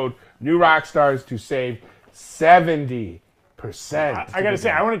 that's code New Rockstars to save 70%. I gotta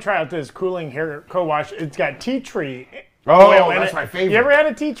say, I want to try out this cooling hair co-wash. It's got tea tree Oh, oil in that's it. my favorite. You ever had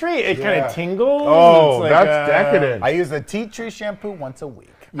a tea tree? It kind of tingles. Oh, It's like, that's decadent. I use a tea tree shampoo once a week.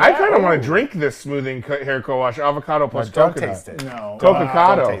 I kind of want to drink this smoothing hair co-wash, avocado plus Don't coconut. taste it. No.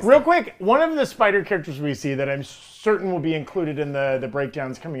 Coca-Cola. Don't taste Real quick, one of the spider characters we see that I'm certain will be included in the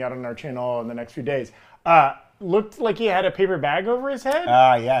breakdowns coming out on our channel in the next few days looked like he had a paper bag over his head.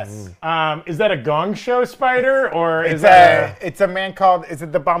 Yes. Is that a Gong Show spider or is It's that it's a man called, is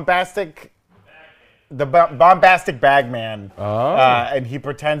it the bombastic Bagman? And he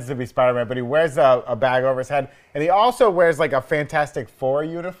pretends to be Spider-Man, but he wears a bag over his head. And he also wears like a Fantastic Four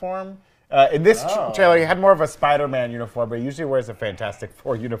uniform. In this trailer, he had more of a Spider-Man uniform, but he usually wears a Fantastic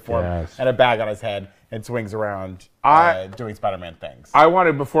Four uniform and a bag on his head and swings around doing Spider-Man things. I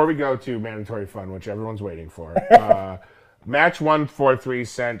wanted, before we go to mandatory fun, which everyone's waiting for, Match 143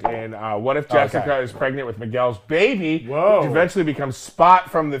 sent in, what if Jessica is pregnant with Miguel's baby, which eventually becomes Spot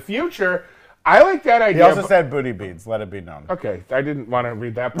from the future? I like that idea. He also said booty beads, let it be known. Okay, I didn't want to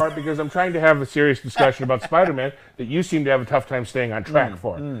read that part because I'm trying to have a serious discussion about Spider-Man that you seem to have a tough time staying on track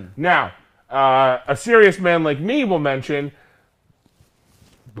for. Now, a serious man like me will mention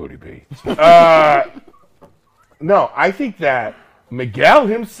booty beads. No, I think that Miguel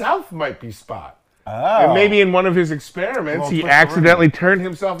himself might be Spot. And maybe in one of his experiments, he accidentally turned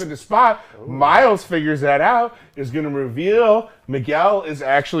himself into Spot. Miles figures that out, is going to reveal Miguel is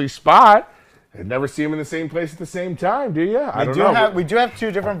actually Spot. I'd never see him in the same place at the same time, do you? I don't know. We do have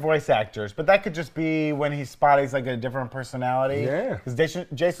two different voice actors, but that could just be when he's Spot, he's like a different personality. Yeah. Because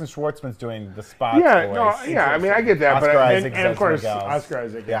Jason Schwartzman's doing the Spot voice. I mean, I get that. And of course, Oscar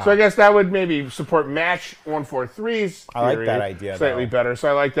Isaac. Yeah. So I guess that would maybe support Match 143's I like that idea, slightly better. So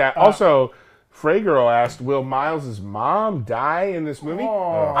I like that. Also, Fraygirl asked, "Will Miles' mom die in this movie?"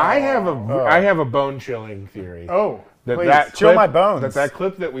 I have a bone-chilling theory. That chill my bones. That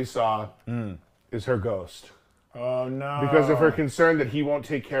clip that we saw is her ghost. Oh no! Because of her concern that he won't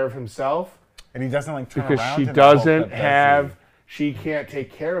take care of himself, and he doesn't like turn because around. she doesn't have, she can't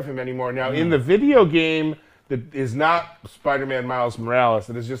take care of him anymore. Now in the video game that is not Spider-Man Miles Morales,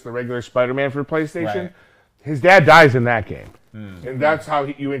 that is just the regular Spider-Man for PlayStation. His dad dies in that game, and that's how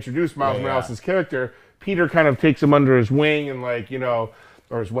you introduce Miles Morales' character. Peter kind of takes him under his wing and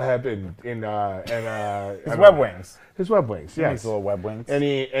or his web and his web wings. His web wings, yes. His little web wings. And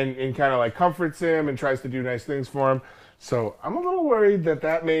he kind of like comforts him and tries to do nice things for him. So I'm a little worried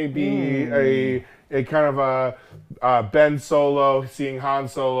that may be a kind of a Ben Solo seeing Han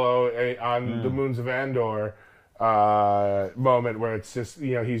Solo on the moons of Endor moment where it's just,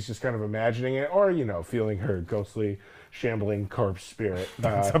 he's just kind of imagining it, or, feeling her ghostly, shambling corpse spirit.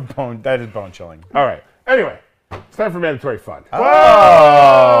 That is bone chilling. All right. Anyway, it's time for mandatory fun.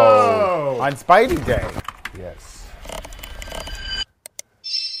 Whoa! On Spidey Day. Yes.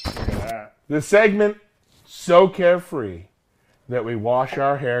 The segment so carefree that we wash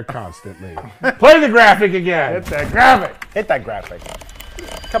our hair constantly. Play the graphic again. Hit that graphic. Hit that graphic.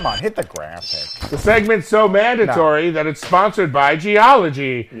 Come on, hit the graphic. The segment's so mandatory that it's sponsored by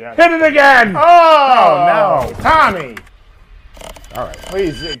Geology. Yes. Hit it again. Oh no, Tommy. All right.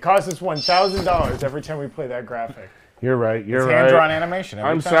 Please, it costs us $1,000 every time we play that graphic. You're right. You're right. Hand-drawn animation.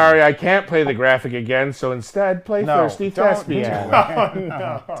 I'm sorry, I can't play the graphic again, so instead, play Thirsty Thespian. Oh,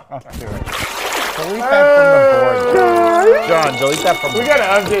 no. Don't do it. Delete that from the board. John, delete that from the board. We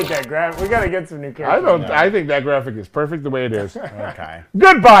gotta update that graphic. We gotta get some new characters. I think that graphic is perfect the way it is. Okay.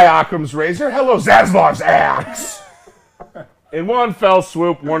 Goodbye, Occam's razor. Hello, Zaslav's axe. In one fell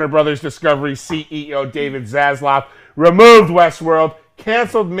swoop, Warner Brothers Discovery CEO David Zaslav removed Westworld,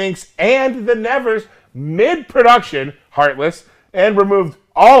 canceled Minx and The Nevers mid-production, Heartless, and removed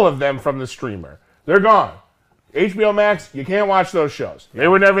all of them from the streamer. They're gone. HBO Max, you can't watch those shows. They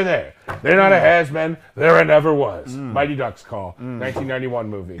were never there. They're not a has-been. There a never was. Mighty Ducks Call, 1991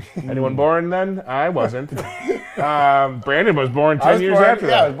 movie. Anyone born then? I wasn't. Brandon was born 10 years after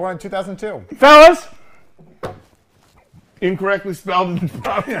that. Yeah, I was born in 2002. Fellas, incorrectly spelled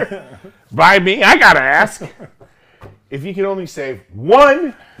by me, I gotta ask. If you could only save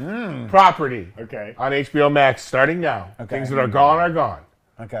one property on HBO Max starting now, things that are gone.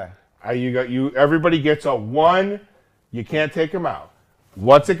 Okay. Everybody gets a one. You can't take them out.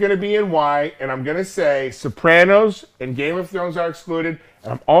 What's it going to be and why? And I'm going to say Sopranos and Game of Thrones are excluded.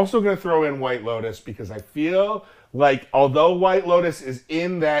 And I'm also going to throw in White Lotus because I feel like although White Lotus is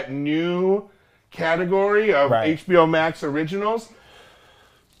in that new category of HBO Max originals,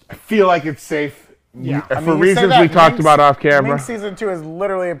 I feel like it's safe. Yeah, for reasons we talked about off camera. Minx season 2 is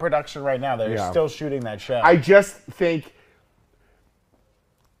literally in production right now. They're still shooting that show. I just think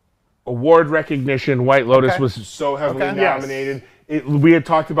award recognition, White Lotus was so heavily nominated. We had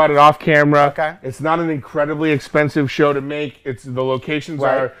talked about it off camera. It's not an incredibly expensive show to make. The locations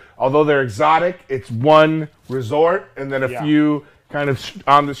are, although they're exotic, it's one resort and then a few kind of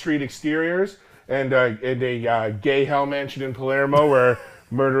on the street exteriors and a gay hell mansion in Palermo where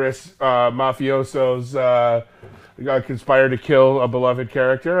murderous mafiosos conspire to kill a beloved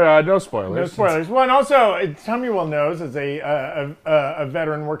character. No spoilers. No spoilers. Well, and also, Tommy well knows, as a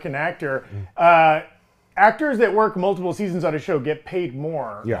veteran working actor, actors that work multiple seasons on a show get paid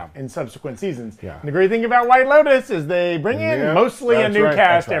more Yeah. in subsequent seasons. Yeah. And the great thing about White Lotus is they bring in mostly a that's new right,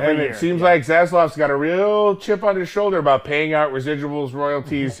 cast that's right. every And year. it seems like Zaslav's got a real chip on his shoulder about paying out residuals,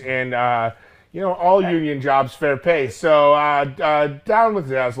 royalties, and all union jobs fair pay. So down with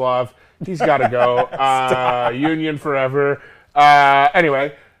Zaslav. He's got to go. Union forever.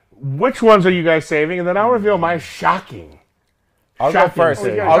 Anyway, which ones are you guys saving? And then I'll reveal my shocking. I'll go first.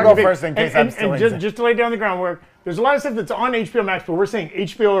 save. I'll go first in case I'm still and just to lay down the groundwork, there's a lot of stuff that's on HBO Max, but we're saying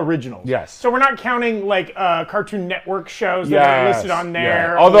HBO originals. Yes. So we're not counting like Cartoon Network shows that are listed on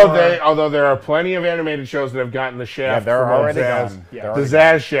there. Yeah. Although there are plenty of animated shows that have gotten the shaft. they're from already Zaz. gone. Yeah. The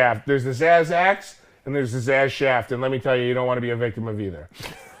Zaz shaft. There's the Zaz axe and there's the Zaz shaft. And let me tell you, you don't want to be a victim of either.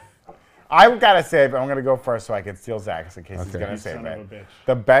 I've got to save. I'm going to go first so I can steal Zach's in case he's going to save son of a it. bitch.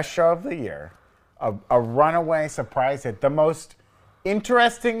 The best show of the year, a runaway surprise hit, the most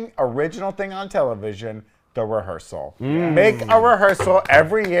interesting original thing on television, The Rehearsal. Make a rehearsal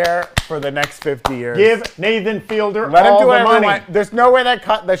every year for the next 50 years. Give Nathan Fielder Let him all do the whatever he money. wants. There's no way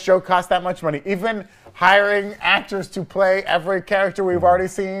that show cost that much money. Even hiring actors to play every character we've already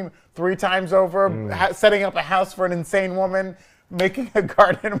seen 3 times over, setting up a house for an insane woman, making a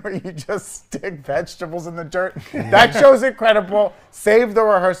garden where you just stick vegetables in the dirt. That show's incredible. Save The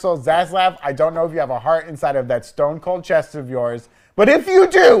Rehearsal. Zaslav, I don't know if you have a heart inside of that stone cold chest of yours, but if you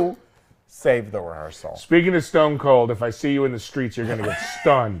do, save The Rehearsal. Speaking of Stone Cold, if I see you in the streets, you're going to get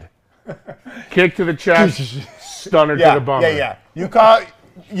stunned. Kick to the chest, stunner to the bummer. Yeah.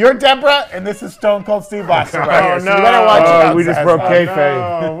 You're Deborah, and this is Stone Cold Steve Austin right here. So no. you better watch out. We just Zaslav. broke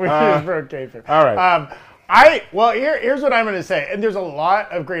kayfabe. Oh, we just broke kayfabe. All right. Here's what I'm going to say. And there's a lot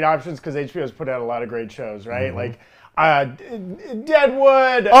of great options because HBO's put out a lot of great shows, right? Like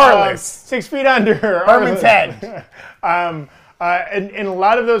Deadwood, Arliss. 6 Feet Under, Herman's Head. and a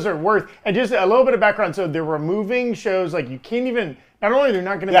lot of those are worth. And just a little bit of background. So they're removing shows like you can't even. Not only they're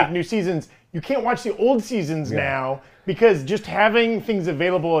not going to make new seasons, you can't watch the old seasons now because just having things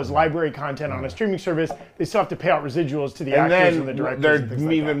available as library content on a streaming service, they still have to pay out residuals to the actors and the directors. Their and things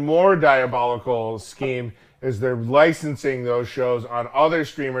like even that. more diabolical scheme is they're licensing those shows on other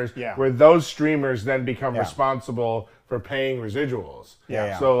streamers, where those streamers then become responsible for paying residuals.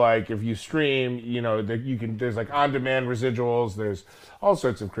 Yeah. So like if you stream, there's like on-demand residuals. There's all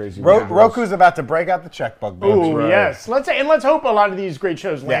sorts of crazy. residuals. Roku's about to break out the checkbook. Baby. Ooh, right. yes. Let's hope a lot of these great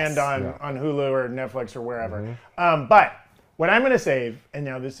shows land Yes. on Hulu or Netflix or wherever. But what I'm going to save, and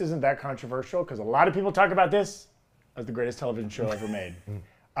now this isn't that controversial because a lot of people talk about this as the greatest television show ever made.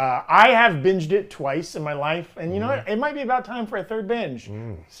 I have binged it twice in my life, and you know what? It might be about time for a third binge,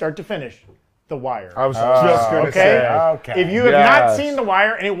 start to finish. The Wire. I was just going to say. Okay. If you have not seen The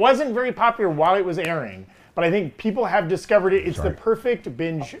Wire, and it wasn't very popular while it was airing, but I think people have discovered it. It's the perfect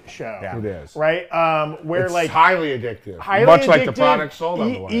binge show. Yeah. It is. Right? Where It's like highly addictive. highly Like the addictive. product sold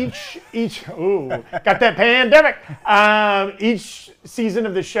on The Wire. Got that pandemic. Each season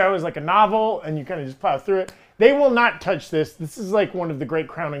of the show is like a novel, and you kind of just plow through it. They will not touch this. This is like one of the great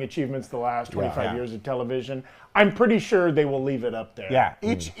crowning achievements of the last 25 years of television. I'm pretty sure they will leave it up there. Yeah,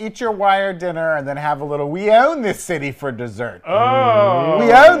 eat your Wire dinner and then have a little, we own this city for dessert. Oh.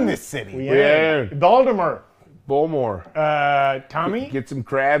 We own this city. Yeah. Baltimore. Bowmore. Tommy? Get some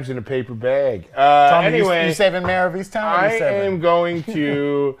crabs in a paper bag. Tommy, Anyway, you saving Mayor of Easttown? Or I you saving? am going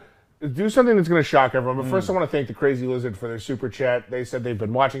to do something that's going to shock everyone. But first, I want to thank the Crazy Lizard for their super chat. They said they've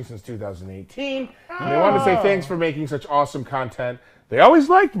been watching since 2018. And they wanted to say thanks for making such awesome content. They always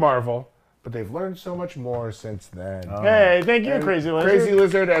liked Marvel, but they've learned so much more since then. Hey, thank you, Crazy Lizard. Crazy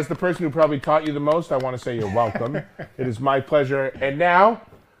Lizard, as the person who probably taught you the most, I want to say you're welcome. It is my pleasure. And now,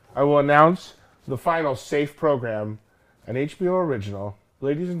 I will announce the final safe program, an HBO original.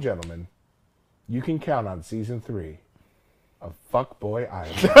 Ladies and gentlemen, you can count on season 3 of Fuckboy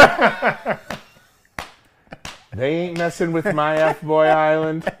Island. They ain't messing with my F-Boy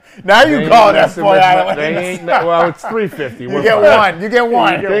Island. Now you They call ain't it messing F-Boy with Island. They ain't, well, it's 350. You get one. You get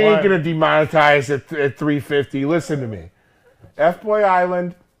one. They ain't gonna demonetize at 350. Listen to me. F-Boy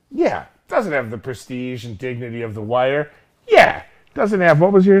Island, yeah, doesn't have the prestige and dignity of The Wire. Yeah, doesn't have,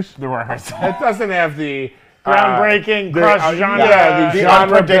 what was yours? The Rehearsal. It doesn't have the Groundbreaking, cross-genre. Yeah, the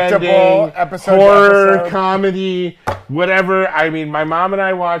unpredictable genre-bending, episode to horror, episode. comedy, whatever. I mean, my mom and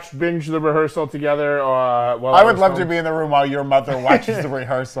I watched binge The Rehearsal together. While I would was love home. to be in the room while your mother watches The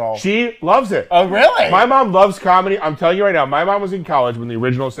Rehearsal. She loves it. Oh, really? My mom loves comedy. I'm telling you right now, my mom was in college when the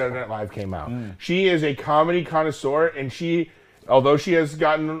original Saturday Night Live came out. She is a comedy connoisseur, and she although she has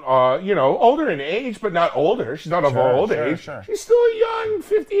gotten, older in age, but not older. She's not of old age. Sure. She's still a young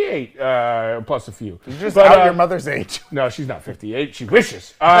 58, plus a few. You just out your mother's age. No, she's not 58. She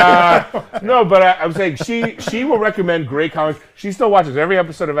wishes. No, but I'm saying she will recommend great comics. She still watches every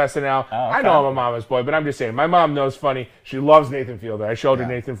episode of SNL. Okay. I know I'm a mama's boy, but I'm just saying, my mom knows funny. She loves Nathan Fielder. I showed her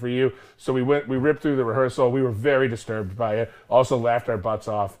Nathan For You. So we ripped through the rehearsal. We were very disturbed by it. Also laughed our butts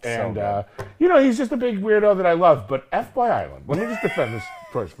off. And, he's just a big weirdo that I love. But F-Boy Island, let me just defend this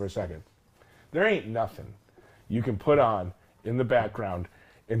first for a second. There ain't nothing you can put on in the background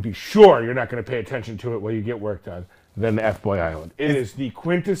and be sure you're not going to pay attention to it while you get work done than the F-Boy Island. It is the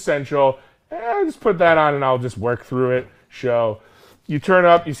quintessential, just put that on and I'll just work through it show. You turn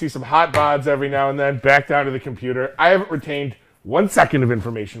up, you see some hot bods every now and then, back down to the computer. I haven't retained 1 second of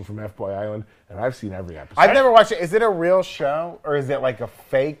information from F-Boy Island, and I've seen every episode. I've never watched it. Is it a real show, or is it like a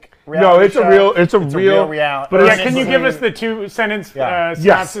fake reality No, it's show? It's a real reality. But can you give us the 2-sentence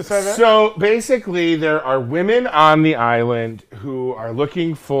synopsis of it? So basically, there are women on the island who are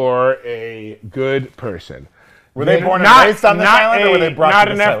looking for a good person. Were they born and raised on the island, or were they brought not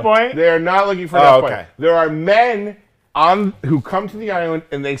to an the F-boy? They are not looking for an F-boy. Okay. There are men who come to the island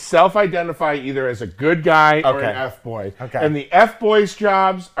and they self-identify either as a good guy or an F-boy. Okay. And the F-boys'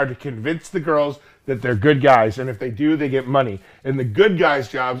 jobs are to convince the girls that they're good guys, and if they do, they get money. And the good guys'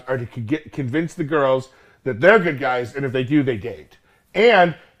 jobs are to convince the girls that they're good guys, and if they do, they date.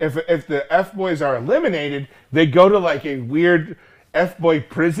 And if the F-boys are eliminated, they go to like a weird F-boy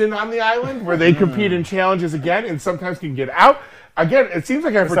prison on the island where they compete in challenges again, and sometimes can get out. Again, it seems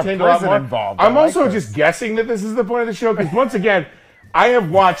like I've retained a lot more. Involved. I'm also just guessing that this is the point of the show, because once again, I have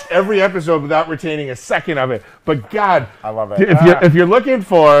watched every episode without retaining a second of it. But God, I love it. If you're looking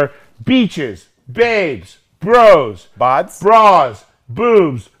for beaches, babes, bros, Bods? bras,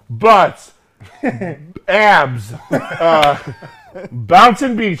 boobs, butts, abs,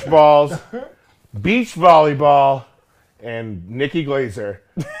 bouncing beach balls, beach volleyball, and Nikki Glazer,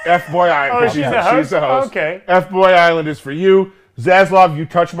 F-Boy Island. Oh, she's the host? She's the host. Okay. F-Boy Island is for you. Zaslav, you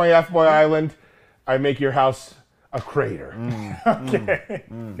touch my F-Boy Island, I make your house a crater. Okay.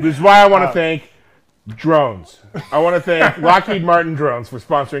 This is why I want to thank drones. I want to thank Lockheed Martin Drones for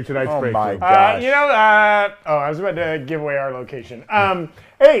sponsoring tonight's Breakroom. my God. I was about to give away our location.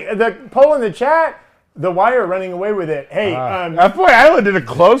 Hey, the poll in the chat, The Wire running away with it. Hey, F-Boy Island in a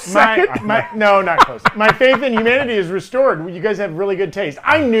close second? no, not close. My faith in humanity is restored. You guys have really good taste.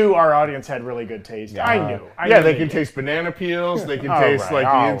 I knew our audience had really good taste. I knew. They can taste banana peels. They can taste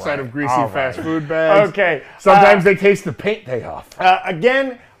the inside of greasy fast food bags. Okay. Sometimes they taste the paint they off.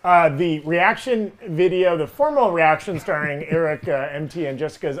 Again, the reaction video, the formal reaction starring Eric, MT, and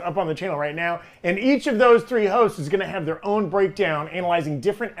Jessica is up on the channel right now. And each of those 3 hosts is going to have their own breakdown analyzing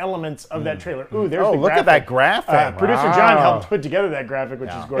different elements of that trailer. Ooh, there's the graphic. Look at that graphic. Producer John helped put together that graphic, which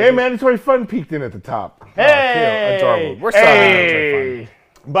is gorgeous. Hey, Mandatory Fun peeked in at the top. Hey! Adorable. We're so Mandatory Fun.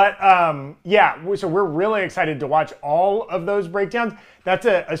 But, so we're really excited to watch all of those breakdowns. That's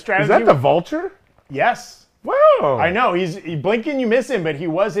a strategy. Is that the Vulture? Yes. Wow. I know, he's blink and you miss him, but he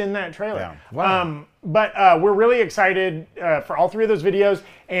was in that trailer. Yeah. Wow. But we're really excited for all 3 of those videos,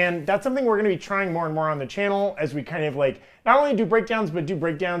 and that's something we're going to be trying more and more on the channel as we kind of not only do breakdowns, but do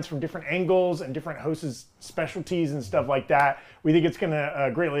breakdowns from different angles and different hosts' specialties and stuff like that. We think it's going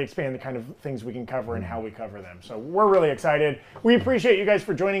to greatly expand the kind of things we can cover and how we cover them. So we're really excited. We appreciate you guys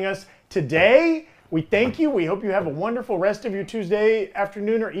for joining us today. We thank you. We hope you have a wonderful rest of your Tuesday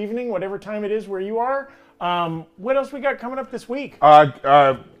afternoon or evening, whatever time it is where you are. What else we got coming up this week?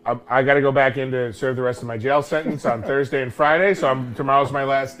 I got to go back in to serve the rest of my jail sentence on Thursday and Friday, so tomorrow's my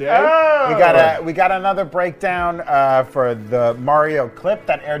last day. Oh. We got another breakdown for the Mario clip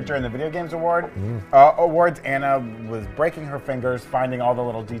that aired during the Video Games Awards. Anna was breaking her fingers, finding all the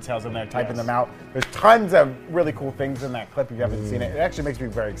little details in there, typing them out. There's tons of really cool things in that clip if you haven't seen it. It actually makes me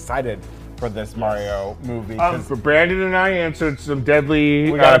very excited for this Mario movie. For Brandon and I answered some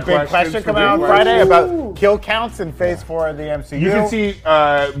deadly We got a big question coming out on Friday about kill counts in Phase 4 of the MCU. You can see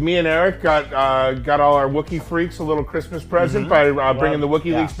me and Eric got all our Wookiee freaks a little Christmas present by bringing the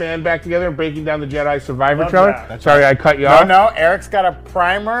WikiLeaks band back together and breaking down the Jedi Survivor trailer. Sorry, I cut you off. No, Eric's got a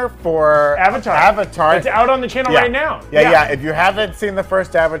primer for Avatar. It's out on the channel right now. Yeah. If you haven't seen the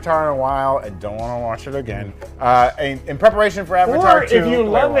first Avatar in a while and don't want to watch it again, in preparation for Avatar 2, if you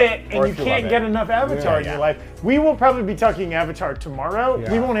love it and you can't get enough Avatar in your life, we will probably be talking Avatar tomorrow.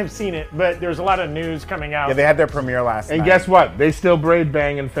 We won't have seen it, but there's a lot of news coming out. Yeah, they had their premiere last night. And guess what? They still braid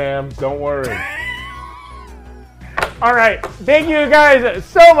banging, fam. Don't worry. All right. Thank you guys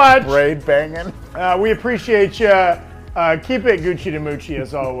so much. Braid banging. We appreciate you. Keep it Gucci to Moochie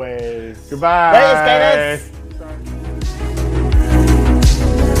as always. Goodbye. Hey, skaters.